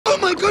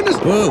my goodness!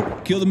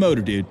 Whoa, kill the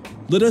motor, dude.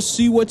 Let us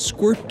see what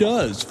Squirt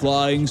does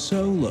flying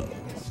solo.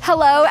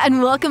 Hello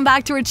and welcome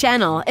back to our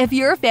channel. If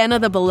you're a fan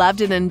of the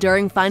beloved and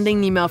enduring Finding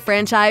Nemo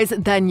franchise,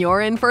 then you're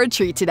in for a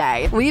treat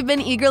today. We've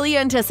been eagerly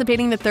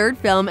anticipating the third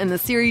film in the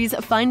series,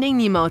 Finding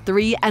Nemo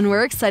 3, and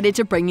we're excited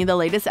to bring you the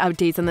latest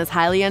updates on this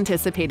highly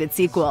anticipated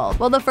sequel.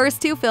 While the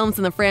first two films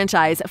in the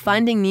franchise,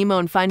 Finding Nemo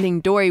and Finding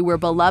Dory, were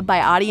beloved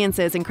by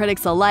audiences and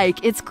critics alike,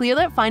 it's clear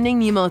that Finding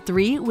Nemo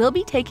 3 will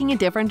be taking a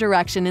different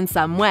direction in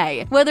some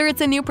way. Whether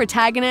it's a new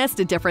protagonist,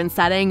 a different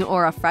setting,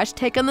 or a fresh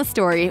take on the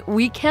story,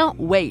 we can't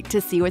wait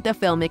to see what the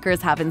filmmakers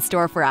have in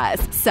store for us.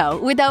 So,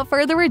 without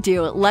further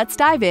ado, let's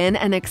dive in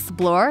and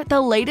explore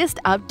the latest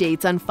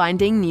updates on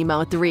Finding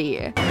Nemo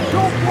 3. Don't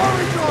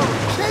worry,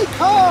 Dory! Stay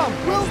calm!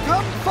 We'll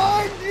come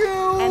find you!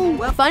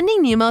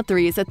 Finding Nemo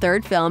 3 is the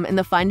third film in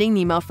the Finding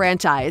Nemo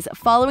franchise,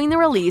 following the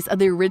release of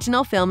the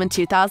original film in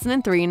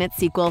 2003 and its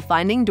sequel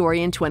Finding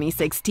Dory in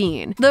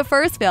 2016. The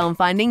first film,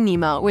 Finding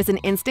Nemo, was an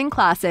instant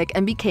classic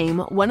and became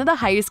one of the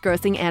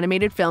highest-grossing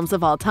animated films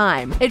of all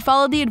time. It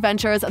followed the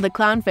adventures of the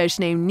clownfish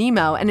named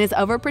Nemo and his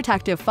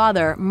overprotective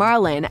father,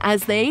 Marlin,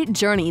 as they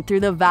journeyed through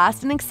the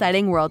vast and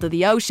exciting world of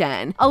the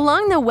ocean.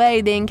 Along the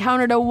way, they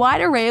encountered a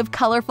wide array of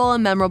colorful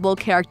and memorable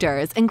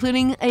characters,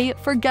 including a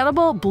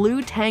forgettable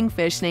blue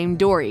tangfish named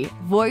Dory,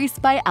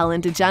 voiced by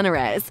Ellen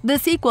DeGeneres. The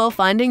sequel,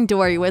 Finding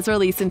Dory, was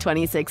released in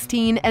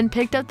 2016 and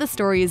picked up the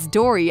story's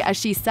Dory as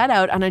she set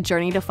out on a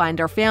journey to find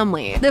her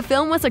family. The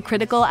film was a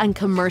critical and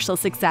commercial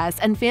success,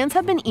 and fans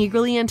have been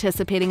eagerly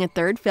anticipating a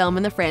third film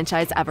in the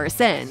franchise ever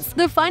since.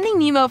 The Finding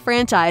Nemo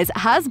franchise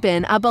has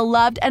been a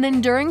beloved and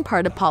enduring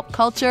part of pop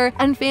culture,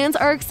 and fans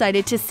are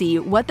excited to see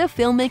what the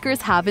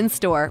filmmakers have in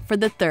store for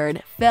the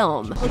third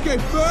film. Okay,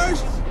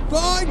 first,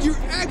 find your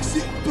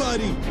exit,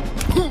 buddy!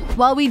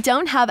 While we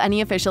don't have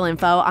any official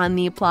info on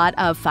the plot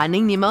of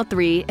Finding Nemo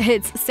 3,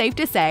 it's safe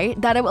to say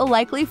that it will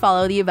likely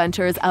follow the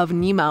adventures of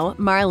Nemo,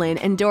 Marlin,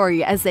 and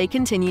Dory as they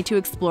continue to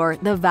explore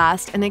the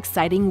vast and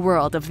exciting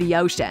world of the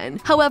ocean.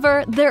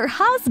 However, there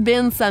has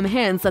been some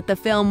hints that the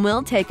film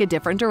will take a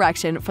different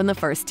direction from the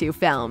first two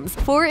films.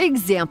 For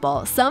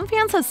example, some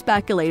fans have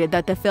speculated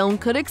that the film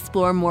could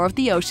explore more of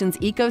the ocean's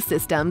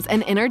ecosystems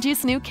and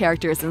introduce new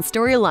characters and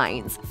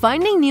storylines.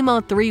 Finding Nemo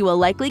 3 will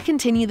likely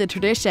continue the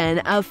tradition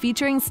of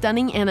featuring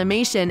stunning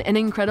animation and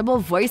incredible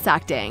voice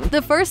acting.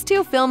 The first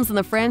two films in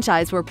the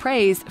franchise were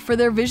praised for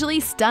their visually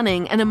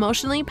stunning and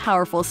emotionally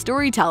powerful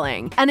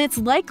storytelling, and it's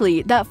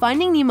likely that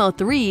Finding Nemo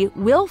 3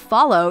 will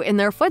follow in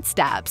their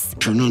footsteps.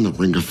 Turn on the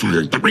ring of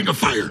fire. The ring of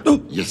fire!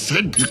 Oh, you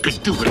said you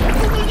could do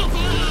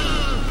it.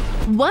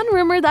 One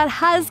rumor that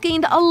has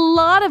gained a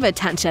lot of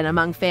attention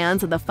among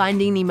fans of the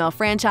Finding Nemo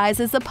franchise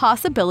is the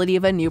possibility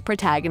of a new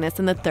protagonist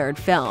in the third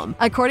film.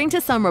 According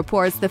to some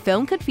reports, the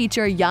film could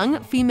feature a young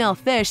female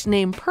fish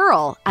named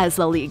Pearl as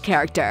the lead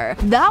character.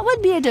 That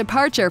would be a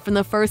departure from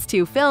the first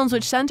two films,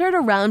 which centered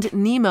around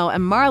Nemo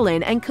and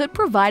Marlin, and could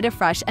provide a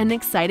fresh and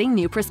exciting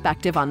new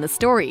perspective on the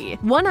story.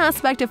 One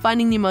aspect of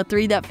Finding Nemo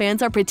 3 that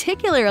fans are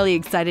particularly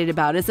excited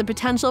about is the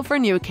potential for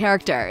new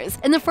characters.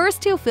 In the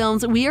first two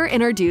films, we are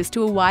introduced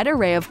to a wide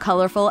array of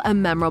colorful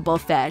and memorable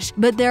fish,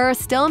 but there are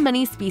still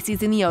many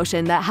species in the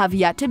ocean that have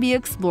yet to be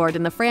explored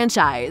in the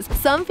franchise.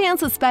 Some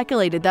fans have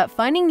speculated that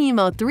Finding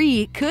Nemo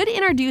 3 could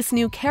introduce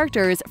new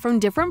characters from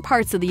different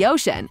parts of the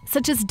ocean,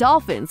 such as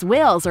dolphins,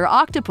 whales, or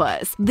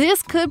octopus.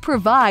 This could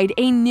provide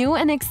a new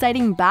and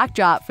exciting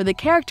backdrop for the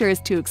characters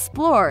to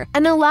explore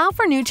and allow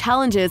for new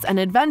challenges and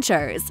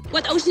adventures.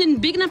 What, the ocean isn't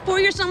big enough for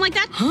you or something like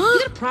that? Huh? You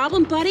got a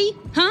problem, buddy?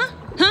 Huh?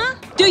 Huh?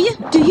 Do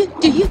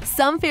you?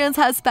 Some fans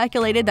have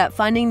speculated that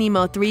Finding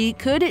Nemo 3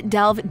 could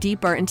delve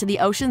deeper into the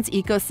ocean's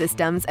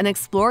ecosystems and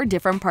explore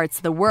different parts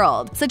of the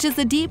world, such as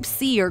the deep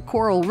sea or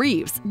coral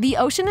reefs. The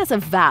ocean is a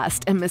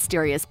vast and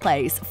mysterious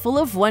place, full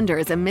of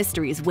wonders and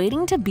mysteries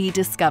waiting to be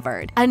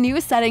discovered. A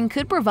new setting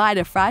could provide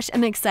a fresh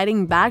and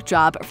exciting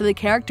backdrop for the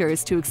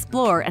characters to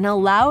explore and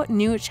allow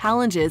new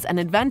challenges and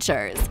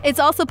adventures. It's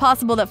also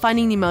possible that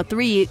Finding Nemo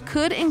 3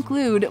 could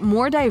include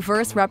more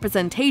diverse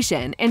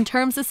representation in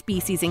terms of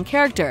species and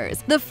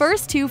characters. The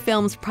first two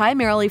films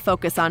primarily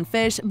focus on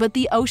fish, but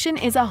the ocean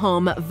is a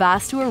home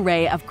vast to an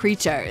array of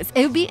creatures.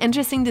 It would be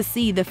interesting to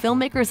see the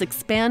filmmakers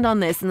expand on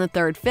this in the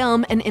third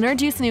film and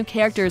introduce new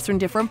characters from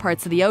different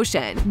parts of the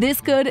ocean.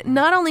 This could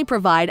not only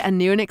provide a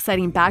new and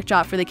exciting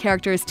backdrop for the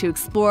characters to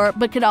explore,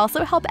 but could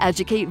also help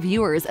educate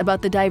viewers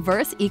about the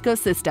diverse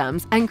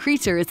ecosystems and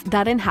creatures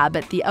that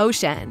inhabit the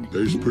ocean.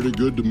 Tastes pretty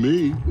good to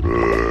me.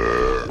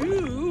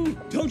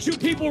 Don't you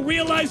people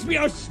realize we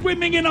are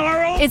swimming in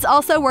our own? It's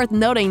also worth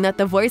noting that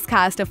the voice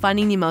cast of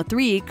Finding Nemo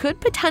 3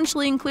 could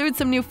potentially include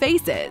some new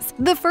faces.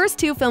 The first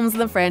two films in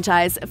the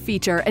franchise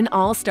feature an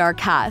all-star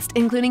cast,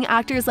 including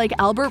actors like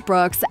Albert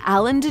Brooks,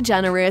 Ellen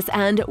DeGeneres,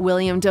 and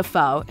William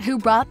Dafoe, who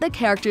brought the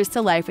characters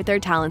to life with their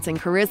talents and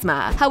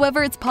charisma.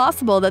 However, it's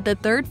possible that the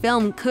third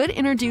film could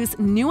introduce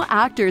new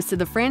actors to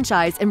the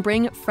franchise and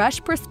bring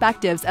fresh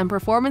perspectives and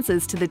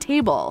performances to the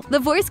table. The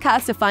voice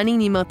cast of Finding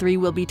Nemo 3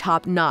 will be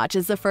top-notch,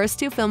 as the first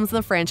two films in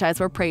the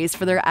franchise were praised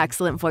for their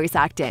excellent voice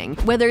acting.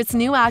 Whether it's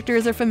new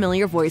actors or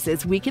familiar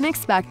voices, we can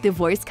expect the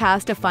voice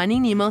cast of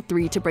Finding Nemo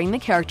 3 to bring the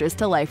characters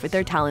to life with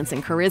their talents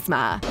and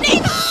charisma.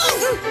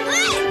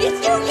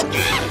 It's you!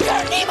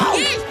 Nemo!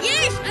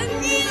 Yes, I'm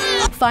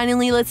Nemo!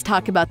 Finally, let's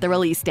talk about the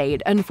release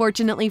date.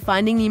 Unfortunately,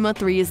 Finding Nemo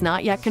 3 is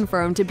not yet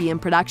confirmed to be in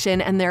production,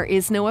 and there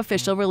is no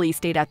official release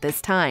date at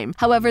this time.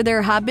 However,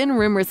 there have been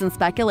rumors and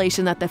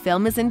speculation that the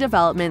film is in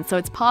development, so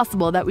it's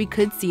possible that we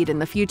could see it in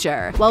the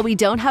future. While we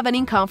don't have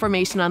any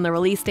confirmation on the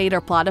release date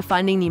or plot of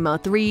Finding Nemo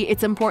 3,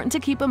 it's important to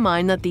keep in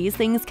mind that these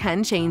things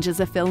can change as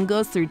a film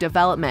goes through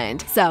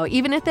development. So,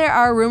 even if there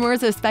are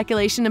rumors or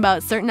speculation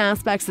about certain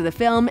aspects of the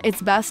film,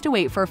 it's best to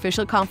wait for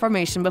official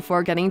confirmation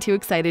before getting too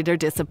excited or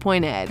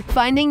disappointed.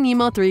 Finding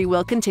Nemo 3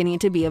 will continue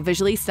to be a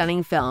visually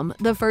stunning film.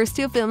 The first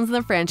two films in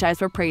the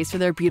franchise were praised for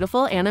their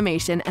beautiful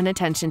animation and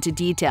attention to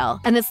detail,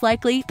 and it's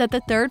likely that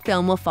the third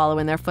film will follow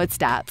in their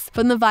footsteps.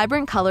 From the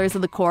vibrant colors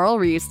of the coral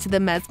reefs to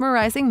the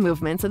mesmerizing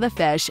movements of the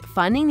fish,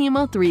 Finding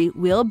Nemo 3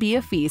 will be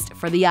a feast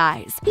for the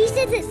eyes. He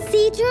said that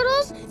sea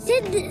turtles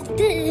said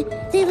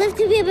that they live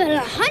to be about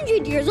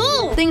 100 years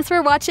old. Thanks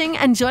for watching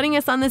and joining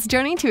us on this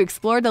journey to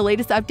explore the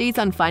latest updates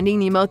on Finding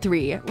Nemo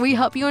 3. We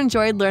hope you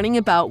enjoyed learning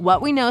about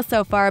what we know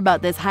so far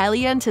about this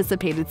highly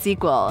anticipated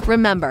sequel.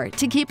 Remember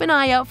to keep an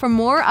eye out for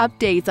more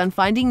updates on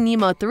Finding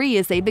Nemo 3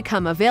 as they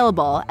become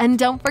available, and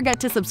don't forget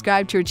to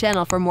subscribe to our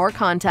channel for more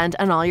content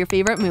on all your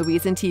favorite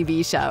movies and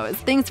TV shows.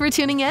 Thanks for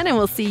tuning in, and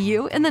we'll see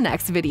you in the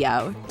next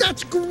video.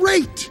 That's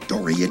great!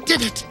 Dory, you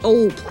did it!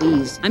 Oh,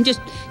 please. I'm just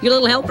your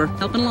little helper,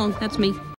 helping along. That's me.